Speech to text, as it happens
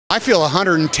I feel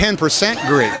 110%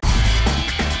 Greek.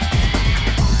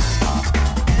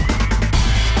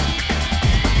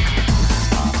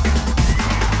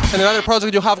 And another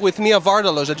project you have with Mia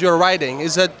Vardalos that you're writing,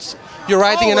 is that you're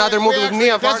writing another movie with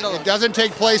Mia Vardalos? It doesn't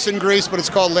take place in Greece, but it's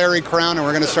called Larry Crowne, and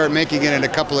we're going to start making it in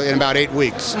about 8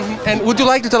 weeks. Mm-hmm. And would you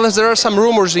like to tell us, there are some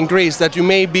rumors in Greece that you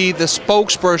may be the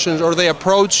spokesperson, or they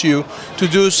approach you to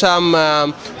do some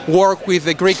work with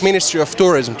the Greek Ministry of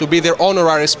Tourism, to be their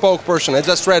honorary spokesperson. I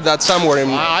just read that somewhere.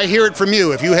 I hear it from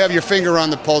you. If you have your finger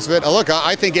on the pulse of it, look,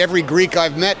 I think every Greek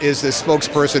I've met is the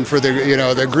spokesperson for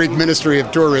the Greek Ministry of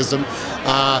Tourism.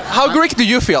 How Greek do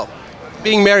you feel,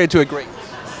 being married to a Greek?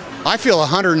 I feel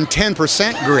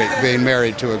 110% Greek being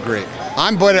married to a Greek.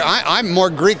 I'm more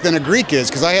Greek than a Greek is,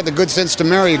 because I had the good sense to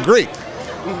marry a Greek.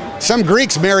 Some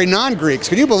Greeks marry non-Greeks.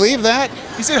 Can you believe that?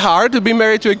 Is it hard to be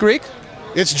married to a Greek?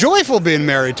 It's joyful being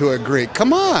married to a Greek.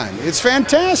 Come on, it's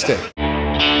fantastic.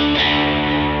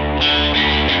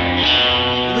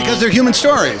 Because they're human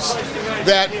stories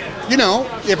that,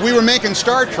 if we were making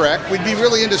Star Trek, we'd be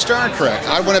really into Star Trek.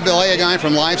 I'd want to play a guy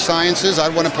from Life Sciences.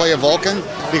 I'd want to play a Vulcan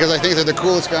because I think they're the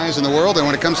coolest guys in the world. And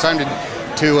when it comes time to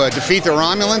defeat the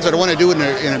Romulans, I'd want to do it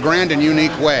in a grand and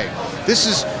unique way. This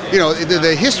is,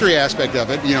 the history aspect of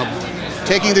it,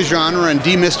 taking the genre and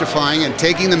demystifying and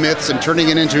taking the myths and turning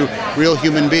it into real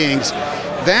human beings.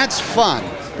 That's fun.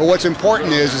 But what's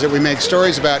important is that we make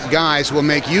stories about guys who will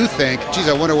make you think, geez,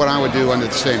 I wonder what I would do under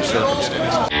the same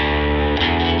circumstances.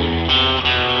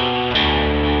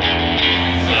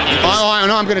 Oh,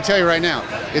 no, I'm going to tell you right now.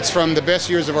 It's from the best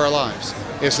years of our lives.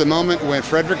 It's the moment when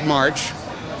Frederick March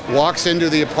walks into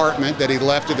the apartment that he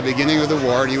left at the beginning of the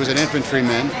war. He was an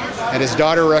infantryman, and his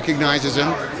daughter recognizes him,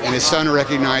 and his son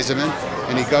recognizes him,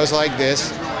 and he goes like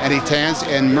this, and he turns,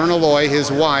 and Myrna Loy, his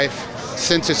wife,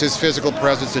 senses his physical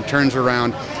presence and turns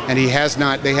around, and they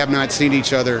have not seen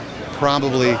each other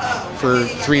probably for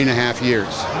 3.5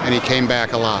 years, and he came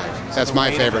back alive. That's my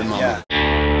favorite moment.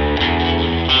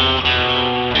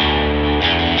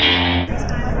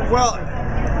 Well,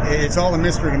 it's all a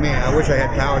mystery to me. I wish I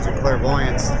had powers of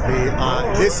clairvoyance.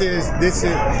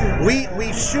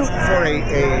 We shoot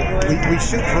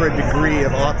for a degree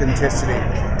of authenticity,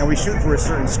 and we shoot for a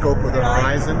certain scope of the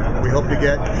horizon. We hope to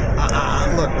get.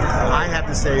 Look, I have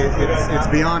to say it's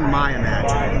beyond my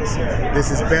imaginings. This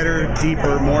is better,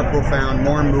 deeper, more profound,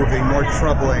 more moving, more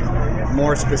troubling,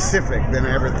 more specific than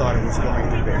I ever thought it was going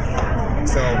to be.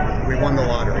 So we won the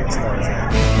lottery as far as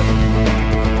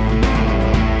that.